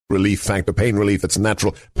Relief Factor. Pain relief that's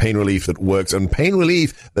natural, pain relief that works, and pain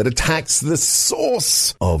relief that attacks the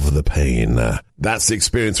source of the pain. That's the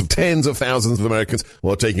experience of tens of thousands of Americans who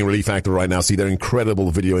are taking Relief Factor right now. See their incredible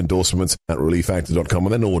video endorsements at relieffactor.com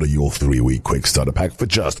and then order your 3-week quick starter pack for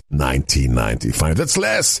just $19.95. That's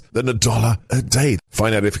less than $1 a day.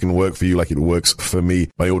 Find out if it can work for you like it works for me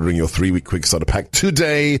by ordering your 3-week quick starter pack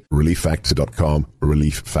today. Relieffactor.com,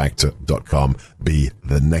 relieffactor.com. Be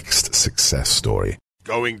the next success story.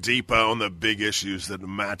 Going deeper on the big issues that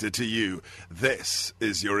matter to you, this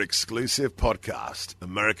is your exclusive podcast,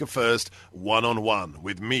 America First, One-on-One,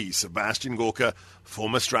 with me, Sebastian Gorka,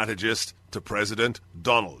 former strategist to President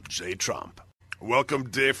Donald J. Trump. Welcome,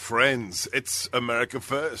 dear friends. It's America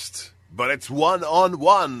First, but it's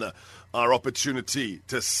one-on-one. Our opportunity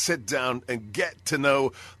to sit down and get to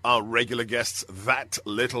know our regular guests that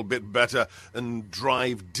little bit better and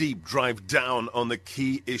drive deep, drive down on the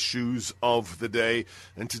key issues of the day.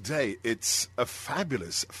 And today, it's a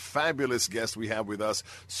fabulous, fabulous guest we have with us,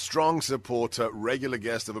 strong supporter, regular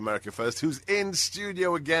guest of America First, who's in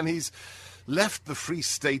studio again. He's left the free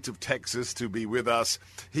state of Texas to be with us.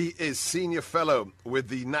 He is senior fellow with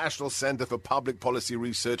the National Center for Public Policy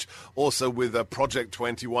Research, also with Project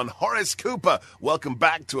 21. Horace Cooper, welcome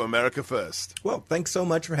back to America First. Well, thanks so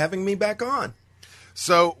much for having me back on.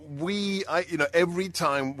 So every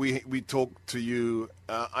time we talk to you,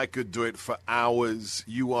 I could do it for hours.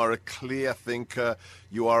 You are a clear thinker.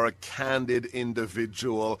 You are a candid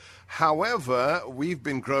individual. However, we've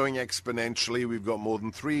been growing exponentially. We've got more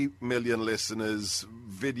than 3 million listeners,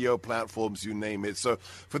 video platforms, you name it. So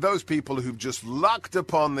for those people who've just lucked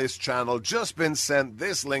upon this channel, just been sent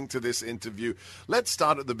this link to this interview, let's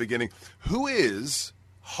start at the beginning. Who is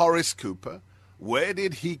Horace Cooper? Where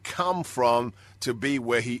did he come from to be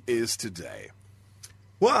where he is today?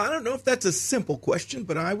 Well, I don't know if that's a simple question,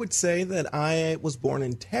 but I would say that I was born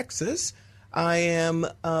in Texas. I am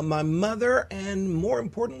my mother and, more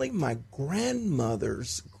importantly, my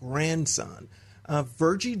grandmother's grandson.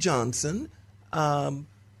 Virgie Johnson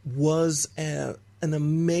was an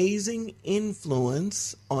amazing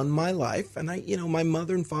influence on my life. And my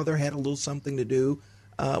mother and father had a little something to do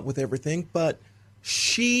with everything, but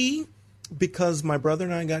she, because my brother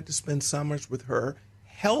and I got to spend summers with her,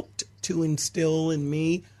 helped to instill in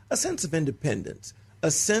me a sense of independence,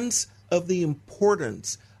 a sense of the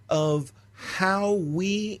importance of how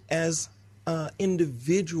we as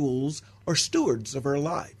individuals are stewards of our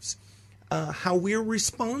lives, how we're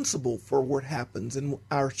responsible for what happens in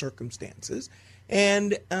our circumstances.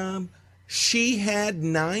 And she had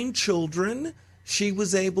 9 children. She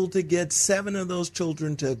was able to get 7 of those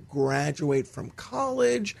children to graduate from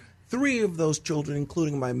college. 3 of those children,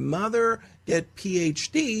 including my mother, get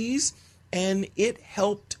PhDs, and it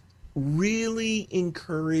helped really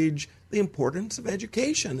encourage the importance of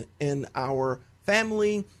education in our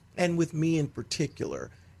family and with me in particular.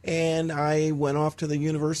 And I went off to the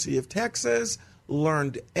University of Texas,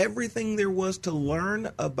 learned everything there was to learn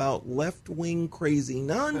about left-wing crazy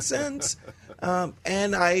nonsense,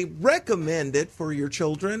 and I recommend it for your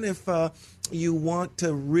children if you want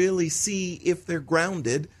to really see if they're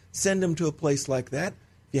grounded. Send them to a place like that.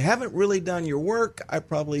 If you haven't really done your work, I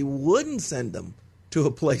probably wouldn't send them to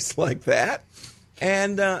a place like that.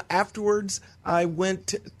 And afterwards, I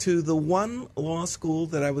went to the one law school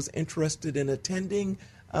that I was interested in attending,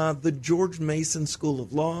 the George Mason School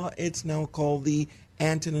of Law. It's now called the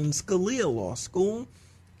Antonin Scalia Law School.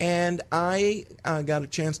 And I got a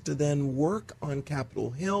chance to then work on Capitol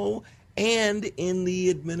Hill and in the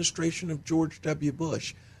administration of George W.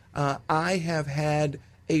 Bush. I have had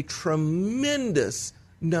a tremendous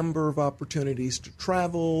number of opportunities to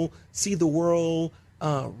travel, see the world,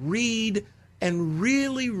 read, and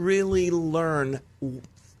really, really learn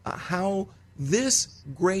how this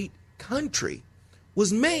great country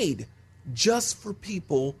was made just for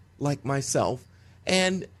people like myself.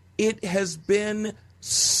 And it has been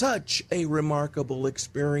such a remarkable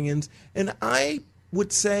experience. And I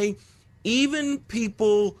would say even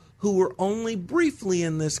people who were only briefly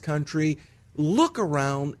in this country, look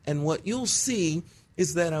around, and what you'll see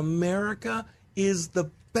is that America is the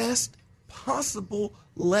best possible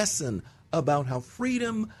lesson about how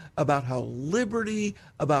freedom, about how liberty,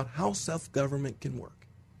 about how self-government can work.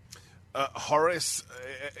 Horace,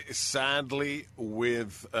 sadly,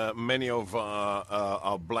 with many of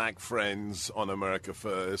our black friends on America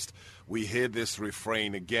First, we hear this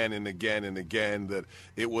refrain again and again and again that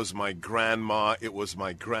it was my grandma, it was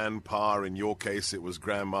my grandpa, in your case it was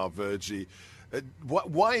Grandma Virgie.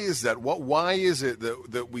 Why is that? Why is it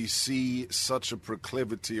that we see such a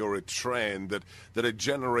proclivity or a trend that a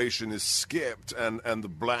generation is skipped and the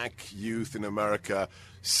black youth in America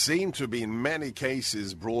seem to be, in many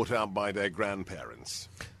cases, brought up by their grandparents.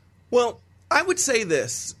 Well, I would say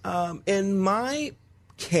this. In my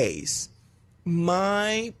case,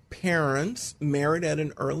 my parents married at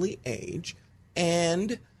an early age,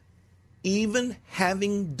 and even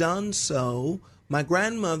having done so, my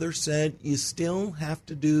grandmother said, you still have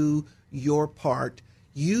to do your part.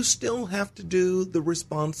 You still have to do the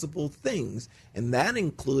responsible things. And that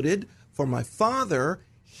included, for my father,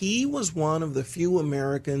 he was one of the few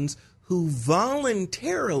Americans who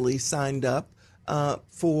voluntarily signed up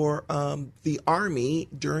for the Army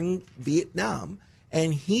during Vietnam,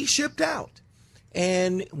 and he shipped out.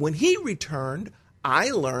 And when he returned, I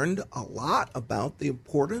learned a lot about the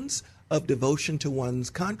importance of devotion to one's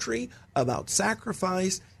country, about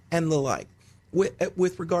sacrifice, and the like.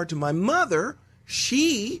 With regard to my mother,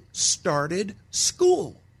 she started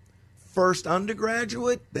school. First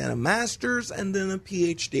undergraduate, then a master's, and then a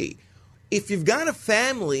PhD. If you've got a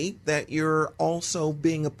family that you're also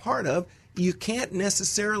being a part of, you can't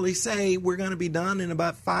necessarily say we're going to be done in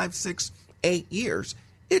about 5, 6, 8 years.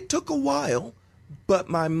 It took a while, but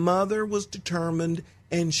my mother was determined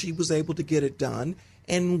and she was able to get it done.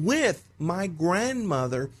 And with my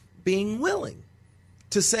grandmother being willing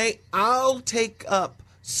to say, I'll take up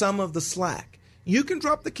some of the slack. You can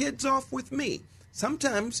drop the kids off with me.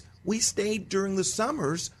 Sometimes we stayed during the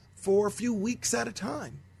summers for a few weeks at a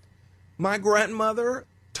time. My grandmother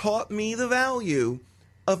taught me the value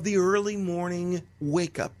of the early morning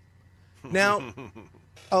wake up. Now,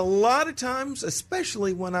 a lot of times,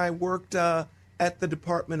 especially when I worked at the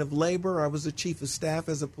Department of Labor, I was the chief of staff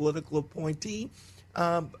as a political appointee.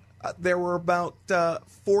 There were about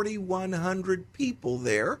 4,100 people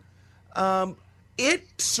there. It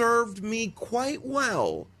served me quite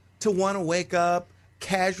well to want to wake up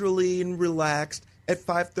casually and relaxed at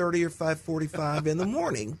 5:30 or 5:45 in the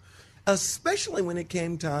morning, especially when it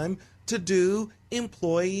came time to do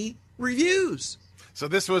employee reviews. So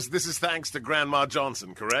this is thanks to Grandma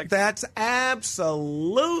Johnson, correct? That's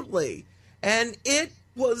absolutely. And it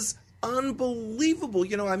was unbelievable.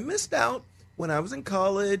 You know, I missed out when I was in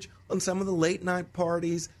college on some of the late night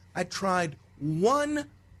parties. I tried one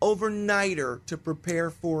overnighter to prepare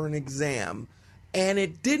for an exam, and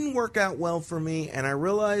it didn't work out well for me. And I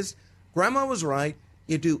realized Grandma was right.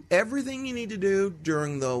 You do everything you need to do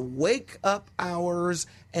during the wake up hours,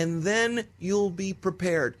 and then you'll be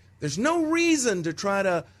prepared. There's no reason to try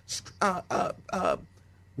to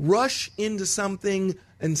rush into something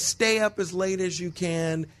and stay up as late as you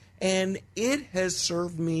can. And it has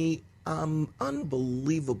served me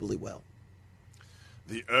unbelievably well.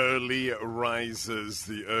 The early risers,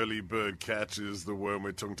 the early bird catchers, the worm.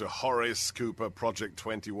 We're talking to Horace Cooper, Project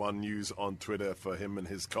 21 News on Twitter for him and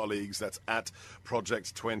his colleagues. That's at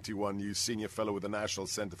Project 21 News, Senior Fellow with the National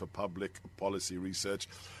Center for Public Policy Research.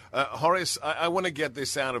 Horace, I want to get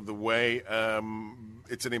this out of the way.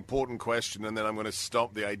 It's an important question, and then I'm going to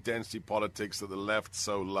stop the identity politics that the left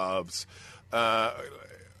so loves.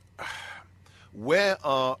 Where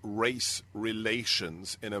are race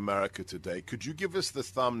relations in America today? Could you give us the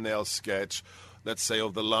thumbnail sketch, let's say,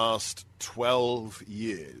 of the last 12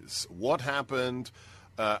 years? What happened?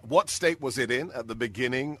 What state was it in at the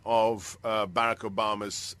beginning of Barack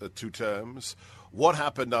Obama's 2 terms? What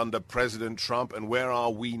happened under President Trump, and where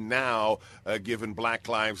are we now, given Black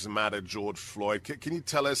Lives Matter, George Floyd? Can you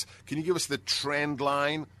tell us, can you give us the trend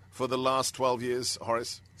line for the last 12 years,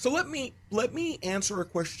 Horace? So let me answer a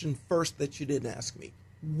question first that you didn't ask me.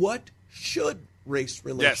 What should race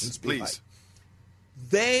relations be like?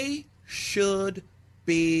 They should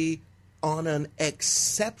be on an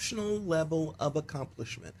exceptional level of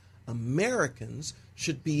accomplishment. Americans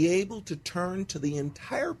should be able to turn to the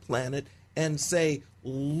entire planet and say,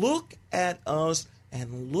 look at us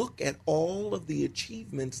and look at all of the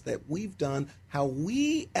achievements that we've done, how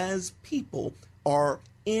we as people are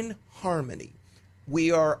in harmony.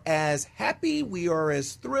 We are as happy, we are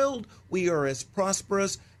as thrilled, we are as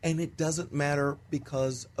prosperous, and it doesn't matter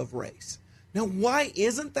because of race. Now, why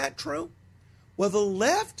isn't that true? Well, the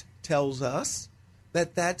left tells us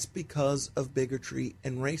that that's because of bigotry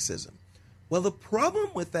and racism. Well, the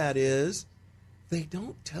problem with that is they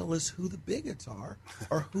don't tell us who the bigots are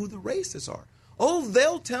or who the racists are. Oh,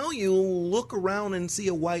 they'll tell you, look around and see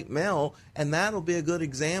a white male, and that'll be a good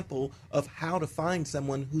example of how to find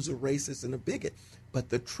someone who's a racist and a bigot. But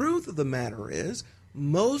the truth of the matter is,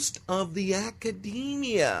 most of the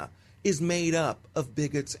academia is made up of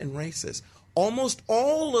bigots and racists. Almost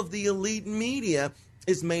all of the elite media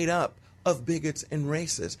is made up of bigots and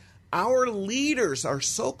racists. Our leaders, our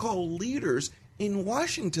so-called leaders in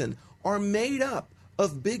Washington, are made up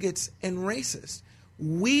of bigots and racists.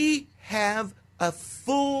 We have a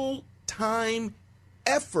full-time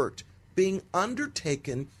effort being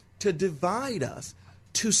undertaken to divide us,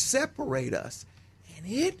 to separate us. And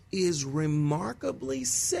it is remarkably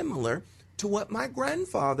similar to what my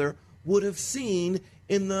grandfather would have seen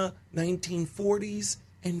in the 1940s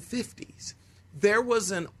and 50s. There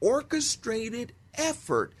was an orchestrated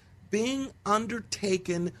effort being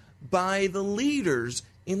undertaken by the leaders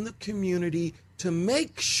in the community to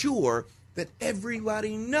make sure that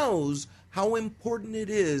everybody knows how important it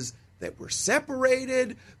is that we're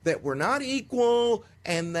separated, that we're not equal,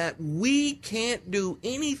 and that we can't do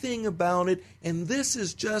anything about it, and this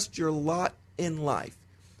is just your lot in life.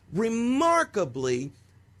 Remarkably,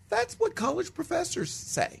 that's what college professors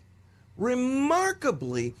say.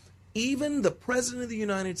 Remarkably, even the President of the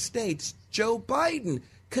United States, Joe Biden,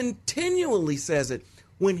 continually says it.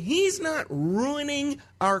 When he's not ruining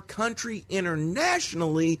our country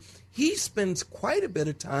internationally, he spends quite a bit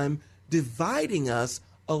of time dividing us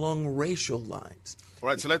along racial lines. All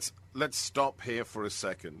right, so let's stop here for a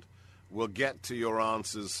second. We'll get to your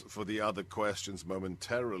answers for the other questions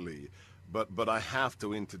momentarily, but I have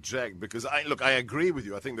to interject because I agree with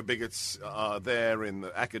you. I think the bigots are there in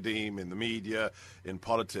the academe, in the media, in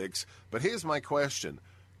politics. But here's my question.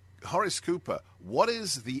 Horace Cooper, what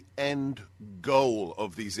is the end goal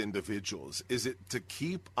of these individuals? Is it to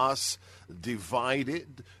keep us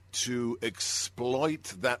divided, to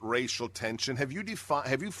exploit that racial tension? Have you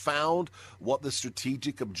found what the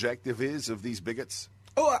strategic objective is of these bigots?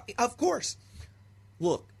 Oh, of course.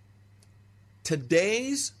 Look,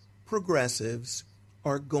 today's progressives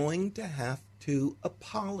are going to have to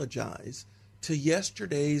apologize to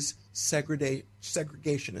yesterday's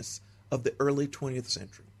segregationists of the early 20th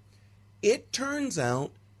century. It turns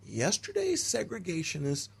out yesterday's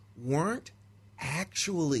segregationists weren't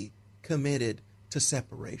actually committed to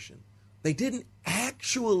separation. They didn't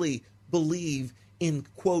actually believe in,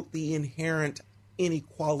 quote, the inherent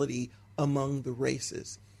inequality among the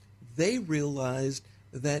races. They realized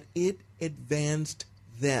that it advanced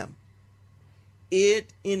them.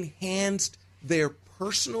 It enhanced their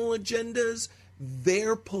personal agendas,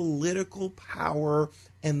 their political power,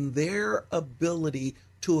 and their ability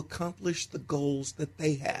to accomplish the goals that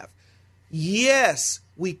they have. Yes,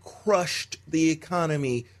 we crushed the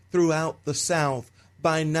economy throughout the South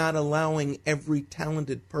by not allowing every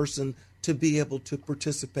talented person to be able to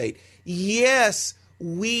participate. Yes,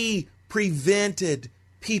 we prevented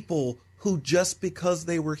people who, just because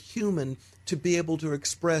they were human, to be able to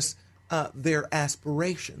express their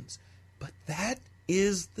aspirations. But that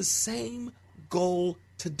is the same goal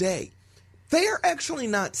today. They are actually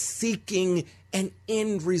not seeking an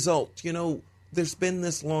end result. You know, there's been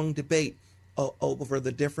this long debate over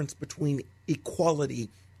the difference between equality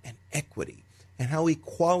and equity, and how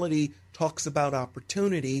equality talks about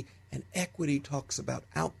opportunity and equity talks about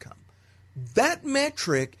outcome. That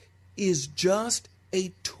metric is just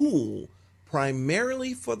a tool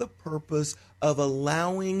primarily for the purpose of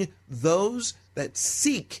allowing those that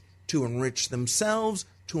seek to enrich themselves,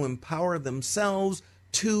 to empower themselves,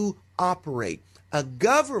 to operate. A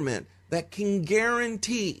government that can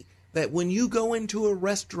guarantee that when you go into a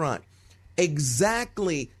restaurant,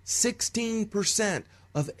 exactly 16%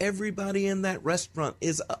 of everybody in that restaurant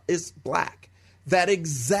is black. That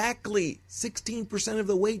exactly 16% of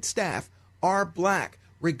the wait staff are black,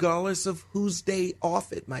 regardless of whose day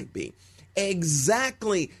off it might be.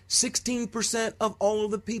 Exactly 16% of all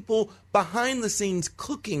of the people behind the scenes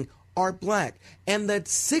cooking are black. And that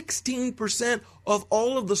 16% of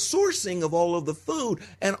all of the sourcing of all of the food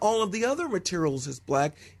and all of the other materials is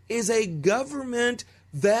black, is a government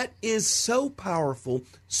that is so powerful,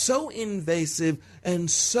 so invasive,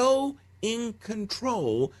 and so in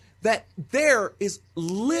control that there is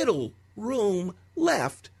little room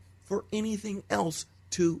left for anything else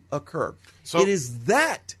to occur. So it is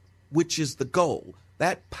that which is the goal,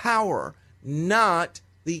 that power, not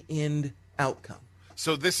the end outcome.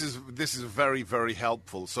 So this is very, very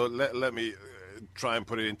helpful. So let me try and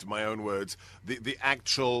put it into my own words. The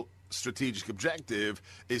actual strategic objective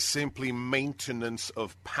is simply maintenance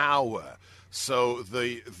of power. So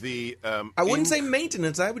I wouldn't say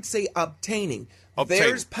maintenance. I would say obtaining.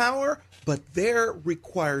 There's power, but there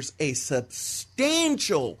requires a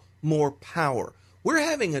substantial more power. We're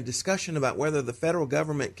having a discussion about whether the federal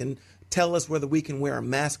government can tell us whether we can wear a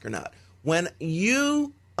mask or not. When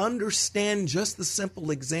you understand just the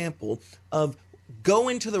simple example of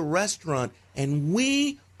going to the restaurant and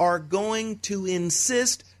we are going to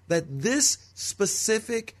insist that this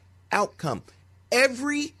specific outcome,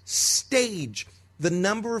 every stage The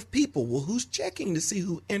number of people. Well, who's checking to see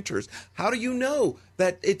who enters? How do you know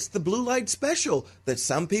that it's the blue light special, that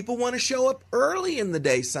some people want to show up early in the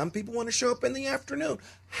day, some people want to show up in the afternoon?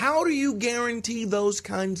 How do you guarantee those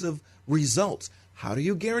kinds of results? How do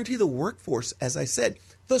you guarantee the workforce? As I said,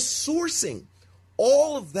 the sourcing,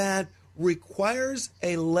 all of that requires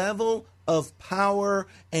a level of power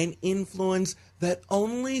and influence that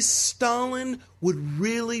only Stalin would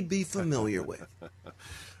really be familiar with.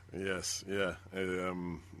 Yes, yeah.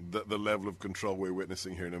 The level of control we're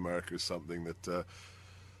witnessing here in America is something that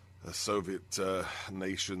Soviet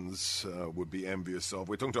nations would be envious of.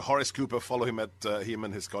 We're talking to Horace Cooper. Follow him him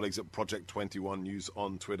and his colleagues at Project 21 News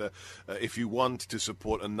on Twitter. If you want to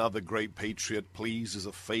support another great patriot, please, as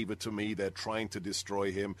a favor to me, they're trying to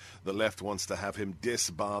destroy him. The left wants to have him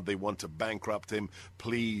disbarred. They want to bankrupt him.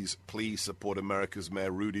 Please, please support America's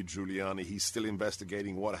Mayor Rudy Giuliani. He's still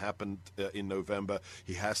investigating what happened in November.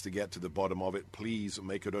 He has to get to the bottom of it. Please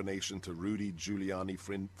make a donation to Rudy Giuliani,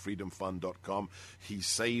 freedomfund.com. He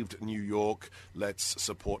saved New York. Let's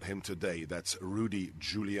support him today. That's Rudy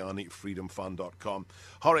Giuliani, freedomfund.com.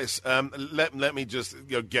 Horace, let me just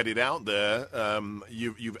get it out there.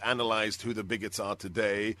 You've analyzed who the bigots are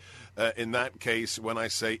today. In that case, when I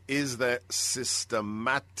say, is there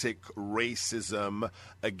systematic racism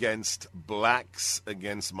against blacks,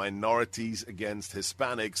 against minorities, against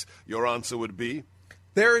Hispanics, your answer would be?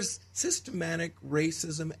 There is systematic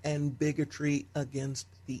racism and bigotry against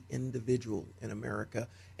the individual in America,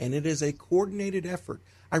 and it is a coordinated effort.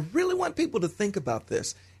 I really want people to think about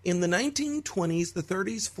this. In the 1920s, the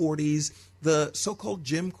 30s, 40s, the so-called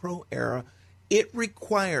Jim Crow era, it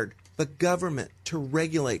required the government to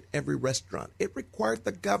regulate every restaurant. It required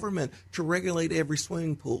the government to regulate every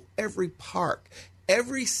swimming pool, every park,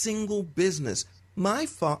 every single business. My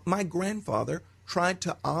grandfather tried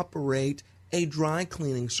to operate a dry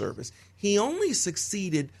cleaning service. He only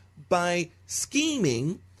succeeded by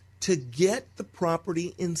scheming to get the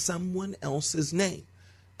property in someone else's name.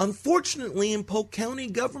 Unfortunately, in Polk County,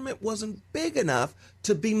 government wasn't big enough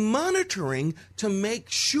to be monitoring to make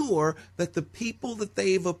sure that the people that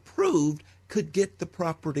they've approved could get the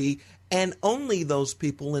property, and only those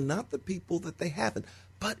people and not the people that they haven't.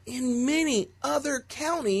 But in many other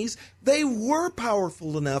counties, they were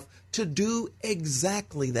powerful enough to do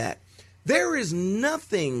exactly that. There is no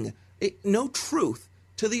truth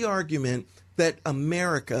to the argument that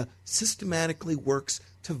America systematically works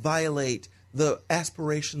to violate the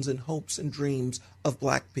aspirations and hopes and dreams of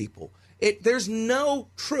black people. There's no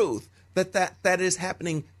truth that is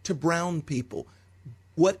happening to brown people.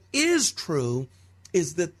 What is true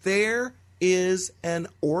is that there is an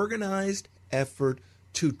organized effort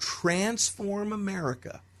to transform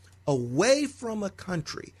America away from a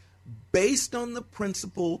country based on the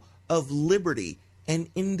principle of liberty and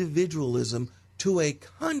individualism to a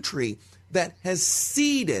country that has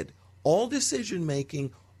ceded all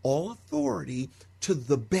decision-making, all authority to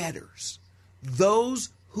the betters, those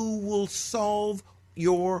who will solve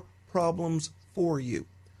your problems for you.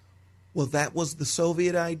 Well, that was the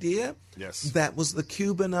Soviet idea. Yes. That was the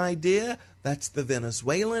Cuban idea. That's the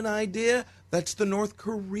Venezuelan idea. That's the North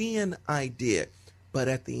Korean idea. But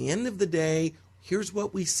at the end of the day, here's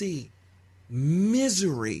what we see.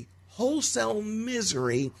 Misery, wholesale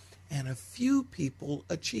misery, and a few people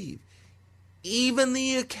achieve. Even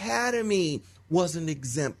the academy wasn't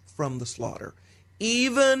exempt from the slaughter.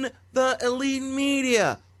 Even the elite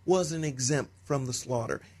media wasn't exempt from the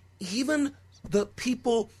slaughter. Even the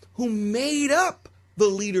people who made up the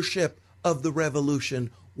leadership of the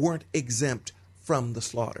revolution weren't exempt from the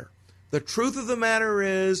slaughter. The truth of the matter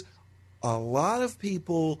is, a lot of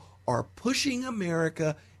people are pushing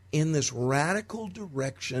America in this radical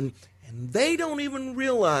direction, and they don't even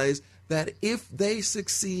realize that if they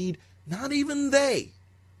succeed, not even they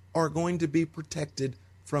are going to be protected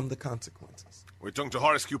from the consequences. We're talking to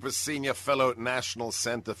Horace Cooper, Senior Fellow at National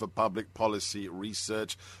Center for Public Policy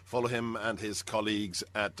Research. Follow him and his colleagues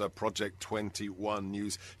at Project 21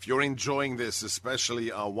 News. If you're enjoying this,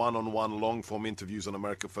 especially our one-on-one long-form interviews on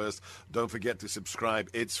America First, don't forget to subscribe.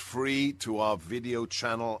 It's free to our video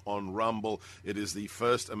channel on Rumble. It is the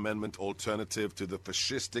First Amendment alternative to the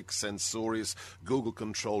fascistic, censorious,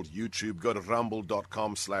 Google-controlled YouTube. Go to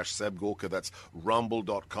rumble.com/Seb Gorka. That's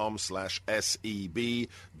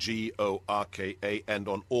rumble.com/SEBGORKA. And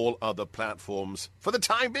on all other platforms, for the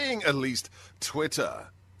time being at least, Twitter,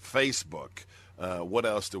 Facebook. What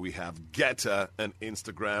else do we have? Getter and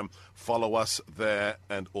Instagram. Follow us there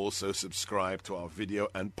and also subscribe to our video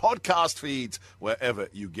and podcast feeds wherever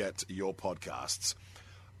you get your podcasts.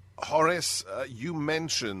 Horace, you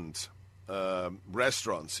mentioned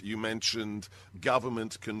restaurants. You mentioned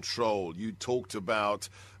government control. You talked about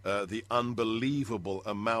the unbelievable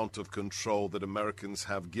amount of control that Americans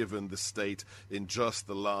have given the state in just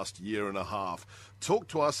the last year and a half. Talk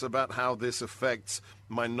to us about how this affects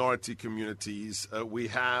minority communities. We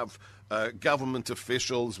have government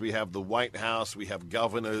officials, we have the White House, we have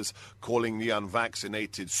governors calling the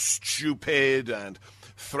unvaccinated stupid and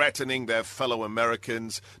threatening their fellow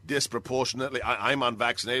Americans disproportionately. I'm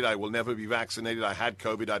unvaccinated. I will never be vaccinated. I had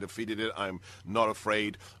COVID. I defeated it. I'm not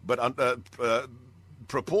afraid. But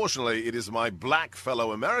proportionally, it is my black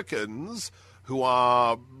fellow Americans who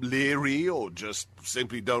are leery or just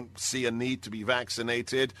simply don't see a need to be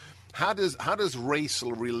vaccinated. How does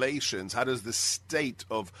racial relations, how does the state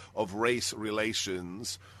of race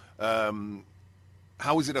relations,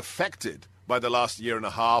 how is it affected by the last year and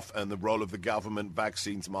a half and the role of the government,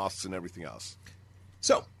 vaccines, masks, and everything else?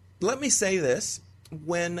 So let me say this.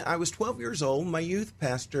 When I was 12 years old, my youth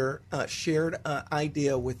pastor shared an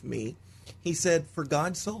idea with me. He said, for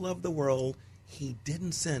God so loved the world, he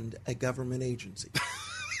didn't send a government agency.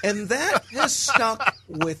 And that has stuck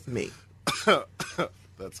with me.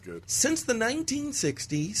 That's good. Since the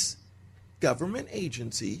 1960s, government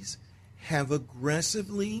agencies have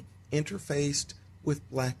aggressively interfaced with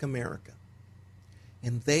Black America.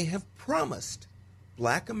 And they have promised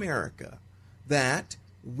Black America that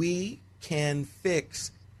we can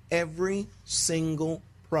fix every single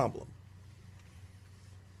problem.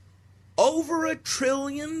 Over $1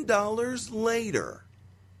 trillion later,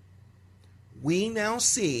 we now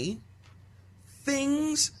see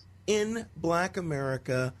things in Black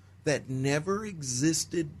America that never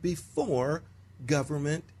existed before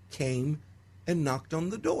government came and knocked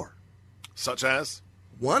on the door. Such as?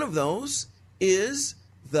 One of those is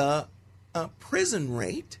the prison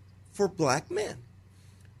rate for Black men.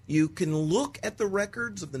 You can look at the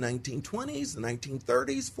records of the 1920s, the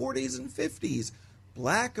 1930s, 40s, and 50s.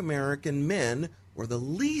 Black American men were the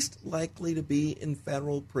least likely to be in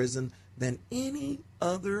federal prison than any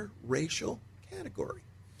other racial category.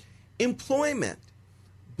 Employment.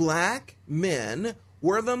 Black men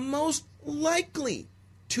were the most likely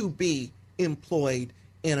to be employed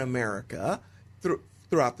in America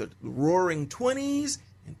throughout the roaring 20s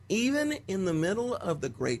and even in the middle of the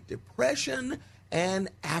Great Depression and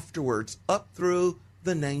afterwards up through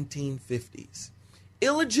the 1950s.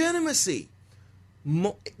 Illegitimacy.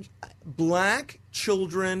 Black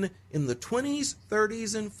children in the 20s,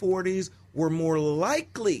 30s, and 40s were more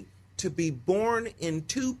likely to be born in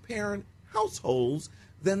two-parent households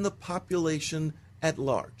than the population at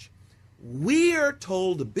large. We are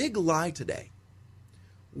told a big lie today.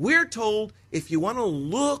 We're told if you want to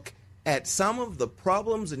look at some of the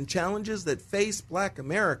problems and challenges that face Black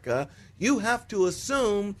America, you have to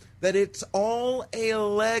assume that it's all a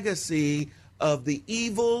legacy of the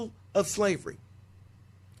evil of slavery.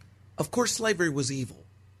 Of course, slavery was evil,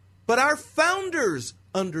 but our founders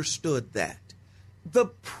understood that. The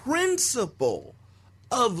principle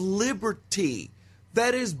of liberty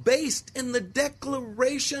that is based in the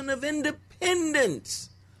Declaration of Independence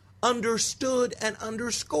understood and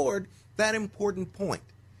underscored that important point.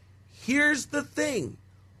 Here's the thing.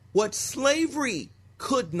 What slavery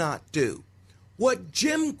could not do, what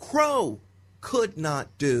Jim Crow could not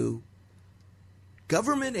do,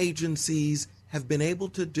 government agencies have been able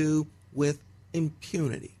to do with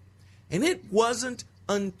impunity. And it wasn't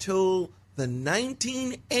until the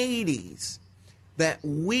 1980s that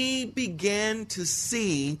we began to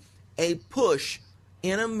see a push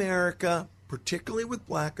in America, particularly with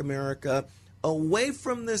Black America, away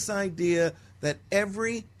from this idea that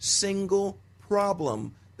every single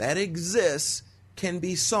problem that exists can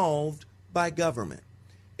be solved by government.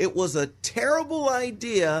 It was a terrible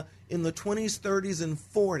idea in the 20s, 30s, and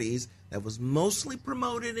 40s that was mostly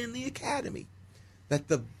promoted in the academy, that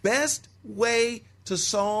the best way to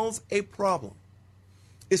solve a problem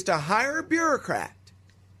is to hire a bureaucrat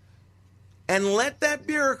and let that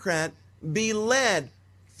bureaucrat be led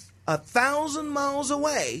 1,000 miles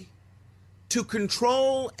away to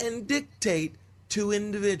control and dictate to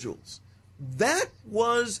individuals. That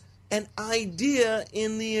was an idea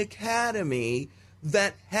in the academy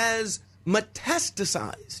that has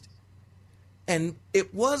metastasized. And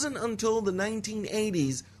it wasn't until the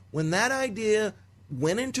 1980s when that idea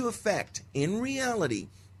went into effect in reality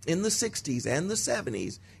in the 60s and the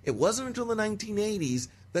 70s. It wasn't until the 1980s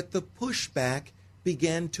that the pushback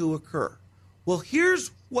began to occur. Well,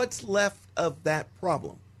 here's what's left of that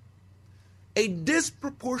problem. A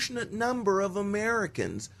disproportionate number of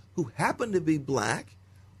Americans who happen to be Black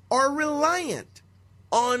are reliant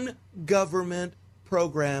on government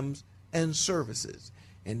programs and services.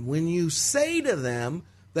 And when you say to them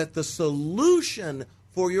that the solution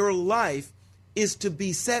for your life is to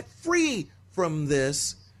be set free from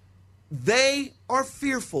this, they are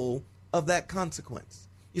fearful of that consequence.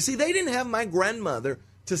 You see, they didn't have my grandmother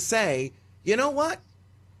to say, you know what?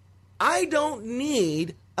 I don't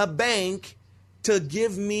need a bank to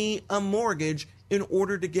give me a mortgage in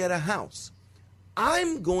order to get a house.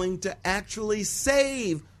 I'm going to actually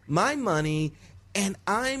save my money and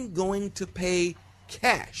I'm going to pay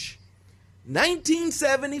cash.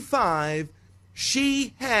 1975,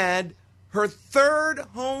 she had her third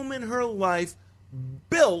home in her life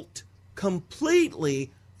built completely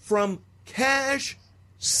from cash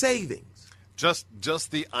savings.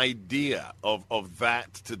 Just the idea of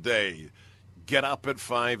that today. Get up at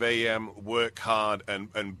 5 a.m., work hard,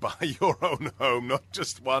 and buy your own home, not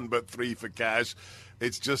just one, but three for cash.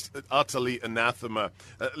 It's just utterly anathema.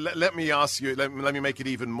 Let me ask you, let me make it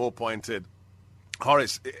even more pointed.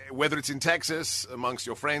 Horace, whether it's in Texas, amongst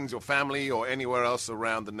your friends, your family, or anywhere else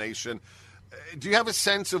around the nation, do you have a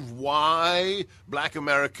sense of why Black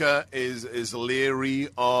America is leery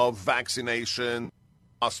of vaccination?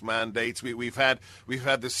 Mandates. We've had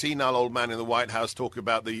the senile old man in the White House talk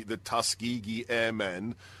about the Tuskegee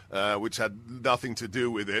Airmen, which had nothing to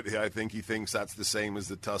do with it. I think he thinks that's the same as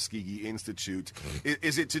the Tuskegee Institute.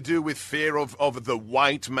 Is it to do with fear of the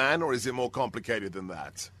white man, or is it more complicated than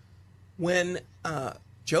that? When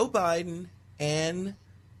Joe Biden and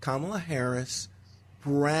Kamala Harris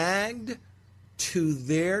bragged to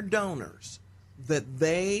their donors that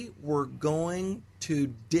they were going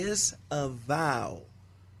to disavow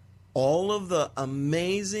all of the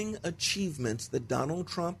amazing achievements that Donald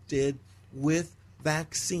Trump did with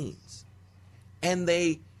vaccines. And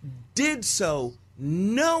they did so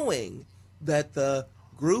knowing that the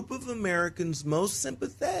group of Americans most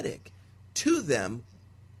sympathetic to them,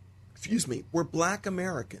 were Black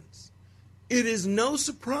Americans. It is no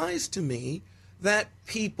surprise to me that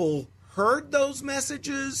people heard those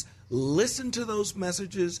messages, listened to those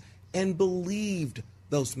messages, and believed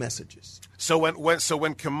those messages. So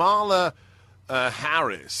when Kamala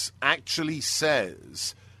Harris actually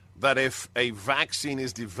says that if a vaccine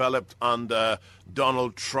is developed under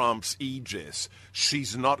Donald Trump's aegis,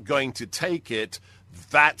 she's not going to take it,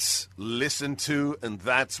 that's listened to, and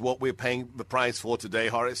that's what we're paying the price for today,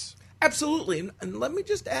 Horace? Absolutely. And let me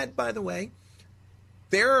just add, by the way,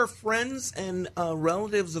 there are friends and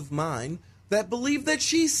relatives of mine that believe that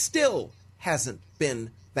she still hasn't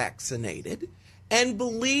been vaccinated, and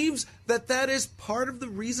believes that that is part of the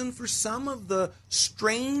reason for some of the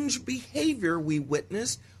strange behavior we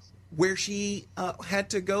witnessed, where she had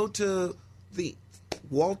to go to the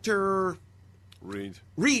Walter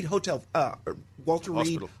Reed Hotel, Walter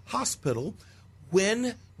Reed Hospital,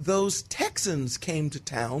 when those Texans came to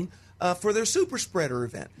town for their super spreader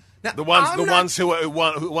event. Now, the ones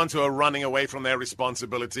who are running away from their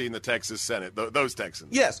responsibility in the Texas Senate, those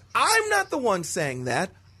Texans. Yes, I'm not the one saying that.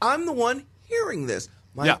 I'm the one hearing this.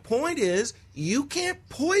 My point is, you can't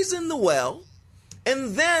poison the well,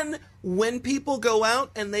 and then when people go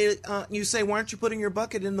out and you say, why aren't you putting your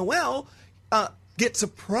bucket in the well, get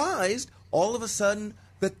surprised all of a sudden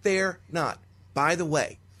that they're not. By the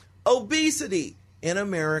way, obesity in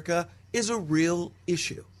America is a real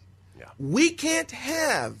issue. Yeah. We can't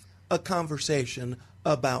have a conversation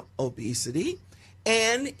about obesity,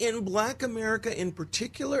 and in Black America in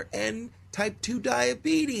particular, and type 2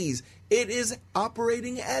 diabetes, it is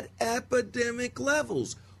operating at epidemic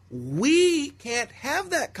levels. We can't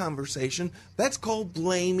have that conversation. That's called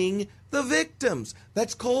blaming the victims.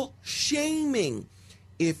 That's called shaming.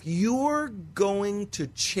 If you're going to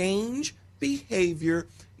change behavior,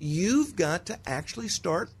 you've got to actually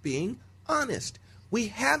start being honest. We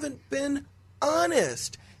haven't been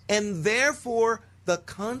honest. And therefore, the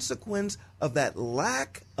consequence of that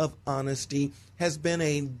lack of honesty has been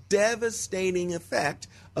a devastating effect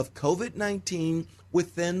of COVID-19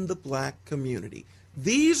 within the Black community.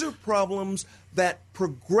 These are problems that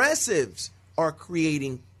progressives are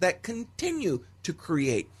creating, that continue to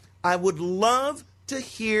create. I would love to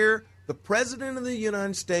hear the President of the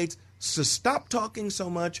United States to stop talking so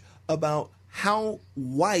much about how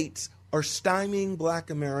whites are stymieing Black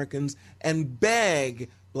Americans and beg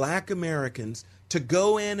Black Americans to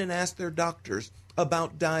go in and ask their doctors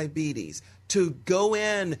about diabetes, to go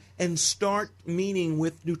in and start meeting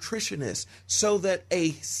with nutritionists so that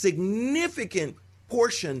a significant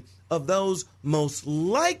portion of those most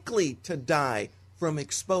likely to die from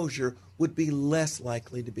exposure would be less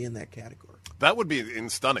likely to be in that category. That would be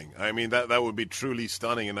stunning. I mean, that would be truly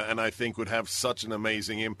stunning, and I think would have such an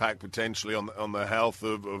amazing impact potentially on the health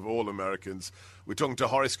of all Americans. We're talking to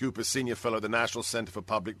Horace Cooper, Senior Fellow at the National Center for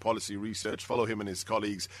Public Policy Research. Follow him and his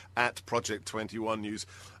colleagues at Project 21 News.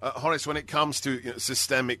 Horace, when it comes to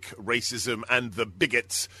systemic racism and the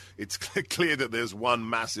bigots, it's clear that there's one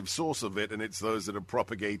massive source of it, and it's those that are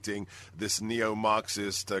propagating this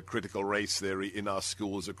neo-Marxist critical race theory in our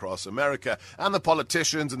schools across America, and the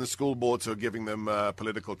politicians and the school boards who are giving them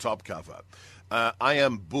political top cover. I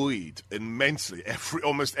am buoyed immensely.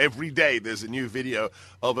 Almost every day there's a new video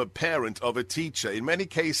of a parent, of a teacher, in many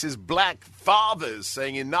cases black fathers,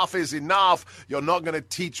 saying enough is enough. You're not going to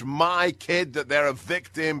teach my kid that they're a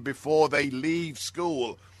victim before they leave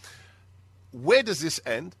school. Where does this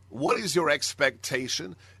end? What is your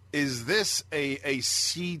expectation? Is this a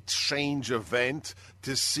sea change event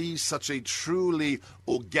to see such a truly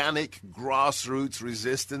organic grassroots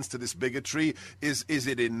resistance to this bigotry? Is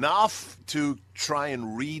it enough to try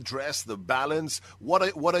and redress the balance?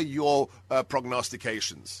 What are your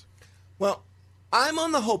prognostications? Well, I'm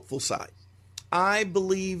on the hopeful side. I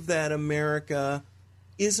believe that America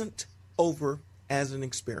isn't over as an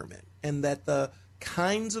experiment, and that the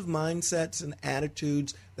kinds of mindsets and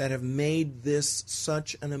attitudes that have made this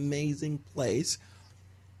such an amazing place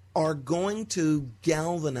are going to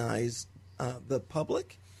galvanize the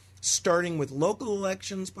public, starting with local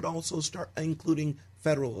elections, but also including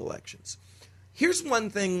federal elections. Here's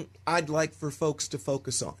one thing I'd like for folks to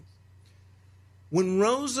focus on. When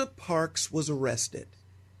Rosa Parks was arrested,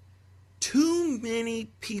 too many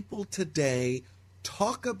people today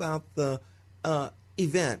talk about the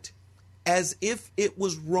event as if it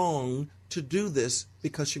was wrong to do this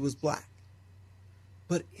because she was black.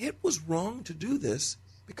 But it was wrong to do this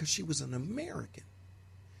because she was an American.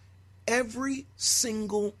 Every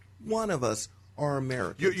single one of us are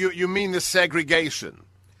Americans. You mean the segregation?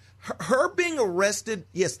 Her being arrested,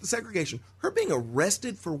 yes, the segregation. Her being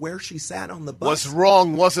arrested for where she sat on the bus was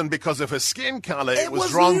wrong, wasn't because of her skin color. It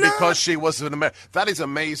was wrong not. because she was an American. That is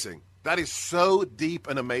amazing. That is so deep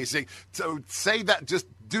and amazing. So say that, just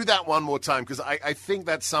do that one more time, because I think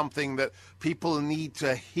that's something that people need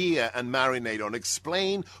to hear and marinate on.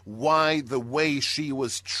 Explain why the way she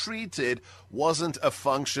was treated wasn't a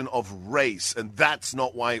function of race, and that's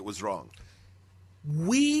not why it was wrong.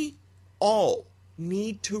 We all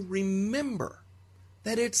need to remember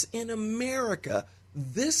that it's in America,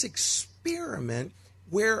 this experiment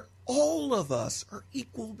where all of us are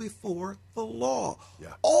equal before the law.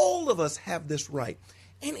 Yeah. All of us have this right.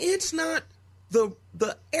 And it's not the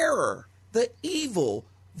error, the evil,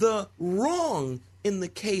 the wrong in the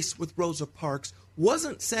case with Rosa Parks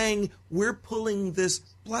wasn't saying we're pulling this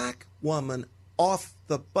black woman off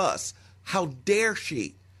the bus. How dare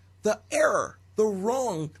she? The error, the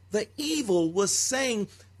wrong, the evil was saying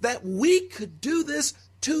that we could do this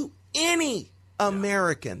to any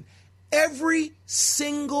American. Every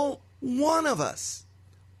single one of us,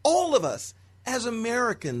 all of us as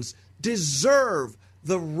Americans deserve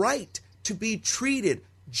the right to be treated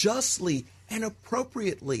justly and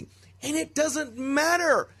appropriately. And it doesn't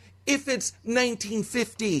matter if it's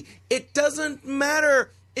 1950. It doesn't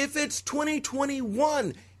matter if it's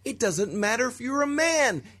 2021. It doesn't matter if you're a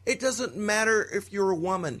man. It doesn't matter if you're a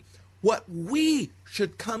woman. What we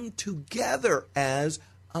should come together as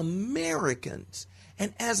Americans.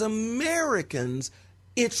 And as Americans,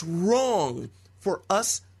 it's wrong for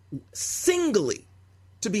us singly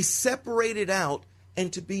to be separated out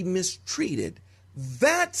and to be mistreated.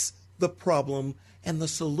 That's the problem, and the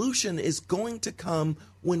solution is going to come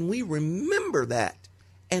when we remember that.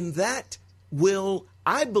 And that will,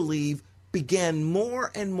 I believe, begin more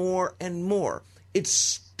and more and more. It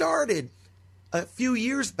started a few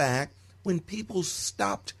years back when people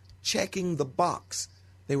stopped checking the box.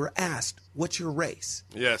 They were asked, what's your race?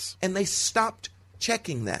 Yes. And they stopped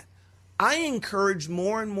checking that. I encourage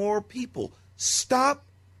more and more people, stop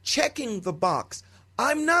checking the box.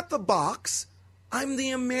 I'm not the box. I'm the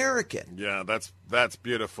American. Yeah, that's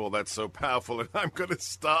beautiful. That's so powerful. And I'm going to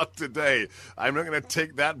start today. I'm not going to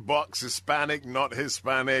tick that box, Hispanic, not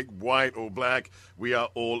Hispanic, white or black. We are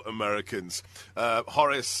all Americans.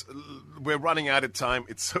 Horace, we're running out of time.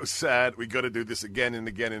 It's so sad. We got to do this again and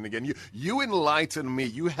again and again. You enlighten me.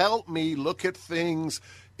 You help me look at things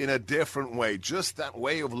in a different way. Just that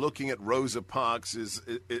way of looking at Rosa Parks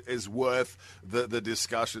is worth the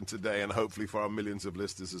discussion today, and hopefully for our millions of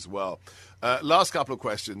listeners as well. Last couple of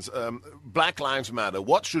questions. Black Lives Matter.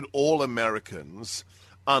 What should all Americans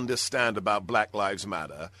understand about Black Lives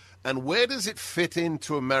Matter? And where does it fit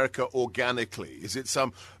into America organically? Is it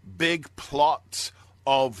some big plot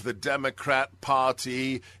of the Democrat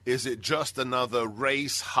Party? Is it just another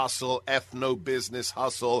race hustle, ethno-business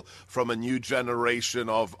hustle from a new generation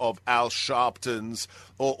of Al Sharptons?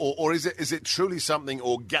 Or is it truly something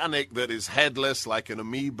organic that is headless like an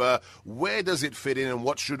amoeba? Where does it fit in, and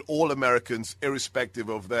what should all Americans, irrespective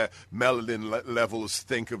of their melanin levels,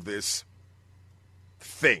 think of this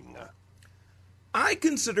thing? I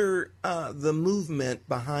consider the movement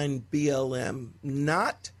behind BLM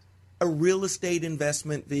not a real estate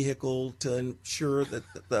investment vehicle to ensure that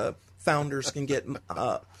the founders can get homes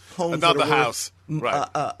Another that are house,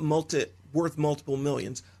 worth multiple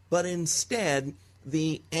millions, but instead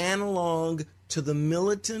the analog to the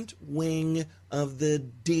militant wing of the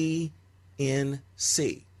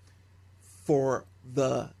DNC. For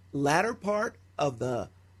the latter part of the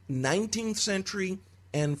 19th century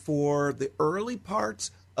and for the early parts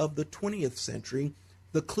of the 20th century,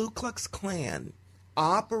 the Ku Klux Klan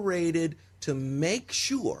operated to make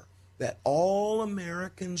sure that all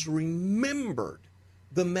Americans remembered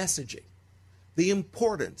the messaging, the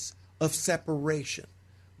importance of separation,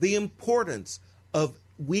 the importance of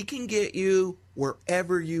we can get you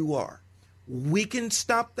wherever you are. We can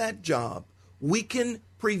stop that job. We can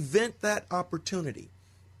prevent that opportunity.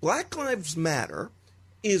 Black Lives Matter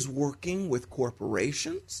is working with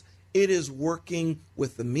corporations. It is working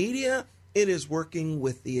with the media. It is working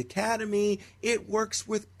with the academy. It works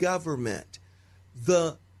with government.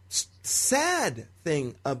 The sad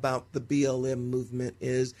thing about the BLM movement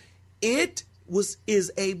is it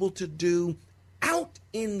is able to do out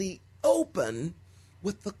in the open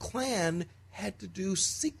what the Klan had to do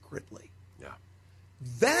secretly. Yeah.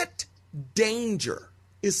 That danger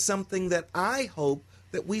is something that I hope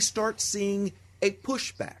that we start seeing a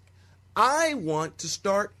pushback. I want to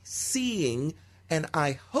start seeing, and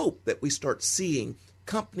I hope that we start seeing,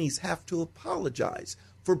 companies have to apologize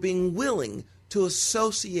for being willing to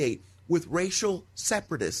associate with racial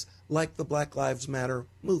separatists like the Black Lives Matter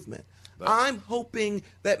movement. I'm hoping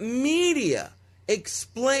that media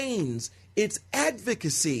explains its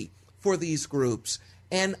advocacy for these groups,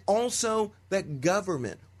 and also that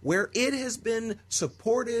government, where it has been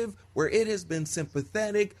supportive, where it has been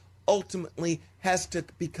sympathetic, ultimately has to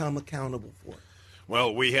become accountable for it.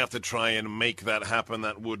 Well, we have to try and make that happen.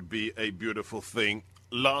 That would be a beautiful thing.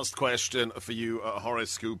 Last question for you,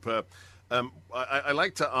 Horace Cooper. I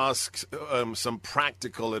like to ask some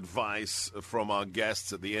practical advice from our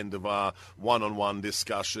guests at the end of our one-on-one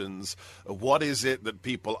discussions. What is it that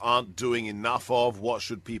people aren't doing enough of? What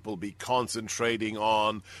should people be concentrating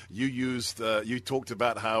on? You talked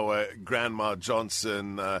about how Grandma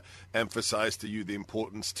Johnson emphasized to you the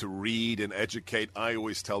importance to read and educate. I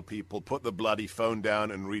always tell people, put the bloody phone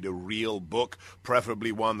down and read a real book,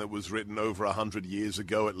 preferably one that was written over 100 years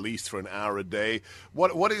ago, at least for an hour a day.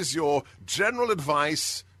 What is your general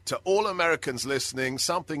advice to all Americans listening,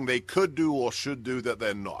 something they could do or should do that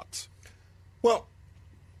they're not? Well,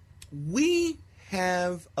 we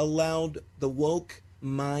have allowed the woke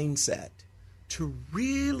mindset to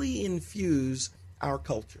really infuse our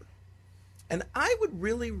culture. And I would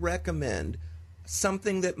really recommend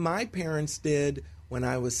something that my parents did when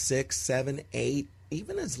I was 6, 7, 8,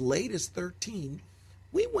 even as late as 13.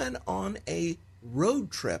 We went on a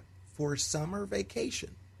road trip for summer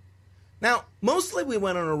vacation. Now, mostly we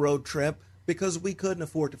went on a road trip because we couldn't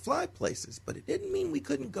afford to fly places, but it didn't mean we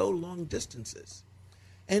couldn't go long distances.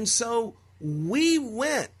 And so we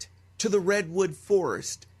went to the Redwood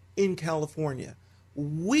Forest in California.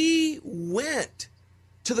 We went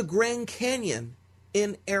to the Grand Canyon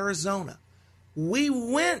in Arizona. We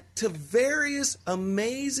went to various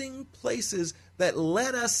amazing places that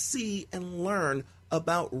let us see and learn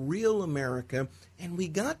about real America, and we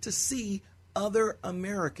got to see other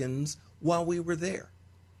Americans while we were there.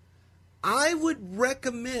 I would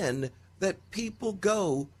recommend that people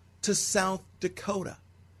go to South Dakota.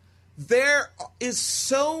 There is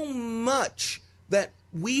so much that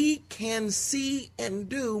we can see and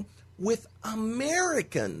do with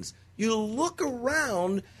Americans. You look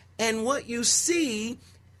around and what you see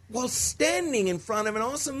while standing in front of an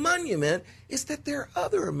awesome monument is that there are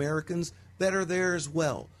other Americans that are there as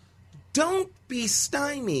well. Don't be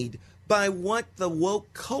stymied by what the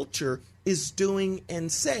woke culture is doing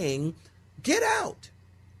and saying. Get out,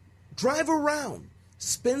 drive around,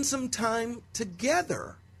 spend some time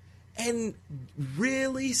together, and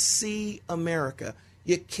really see America.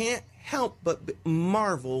 You can't help but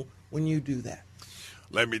marvel when you do that.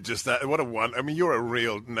 Let me just add, you're a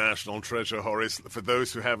real national treasure, Horace. For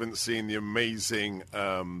those who haven't seen the amazing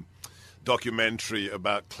documentary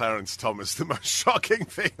about Clarence Thomas, the most shocking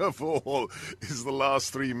thing of all is the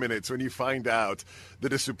last 3 minutes when you find out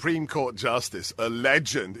that a Supreme Court justice, a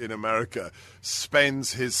legend in America,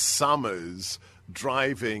 spends his summers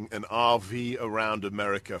driving an RV around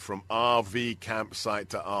America from RV campsite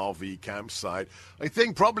to RV campsite. I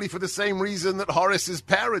think probably for the same reason that Horace's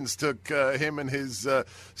parents took him and his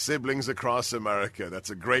siblings across America. That's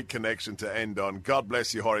a great connection to end on. God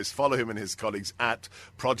bless you, Horace. Follow him and his colleagues at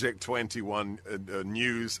Project 21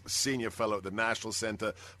 News, Senior Fellow at the National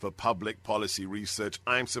Center for Public Policy Research.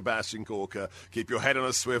 I'm Sebastian Gorka. Keep your head on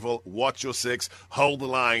a swivel, watch your six, hold the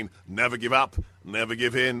line, never give up, never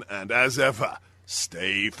give in, and as ever,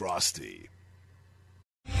 stay frosty.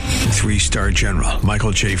 3-star General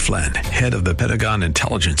Michael J. Flynn, head of the Pentagon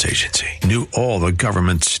Intelligence Agency, knew all the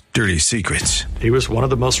government's dirty secrets. He was one of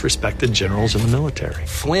the most respected generals in the military.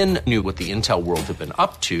 Flynn knew what the intel world had been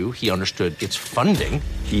up to. He understood its funding.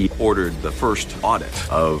 He ordered the first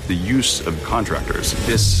audit of the use of contractors.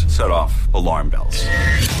 This set off alarm bells.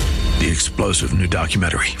 The explosive new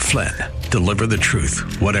documentary, Flynn, Deliver the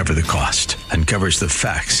Truth, Whatever the Cost, uncovers the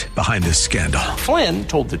facts behind this scandal. Flynn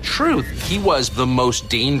told the truth. He was the most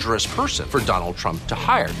dangerous person for Donald Trump to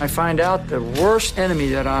hire. I find out the worst enemy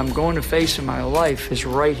that I'm going to face in my life is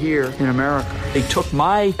right here in America. They took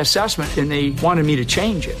my assessment and they wanted me to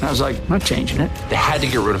change it. And I was like, I'm not changing it. They had to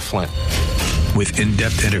get rid of Flynn. With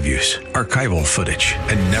in-depth interviews, archival footage,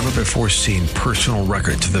 and never-before-seen personal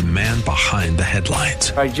records of the man behind the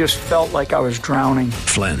headlines. I just felt like I was drowning.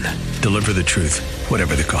 Flynn, Deliver the Truth,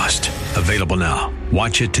 Whatever the Cost. Available now.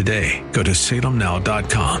 Watch it today. Go to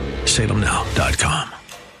salemnow.com. salemnow.com.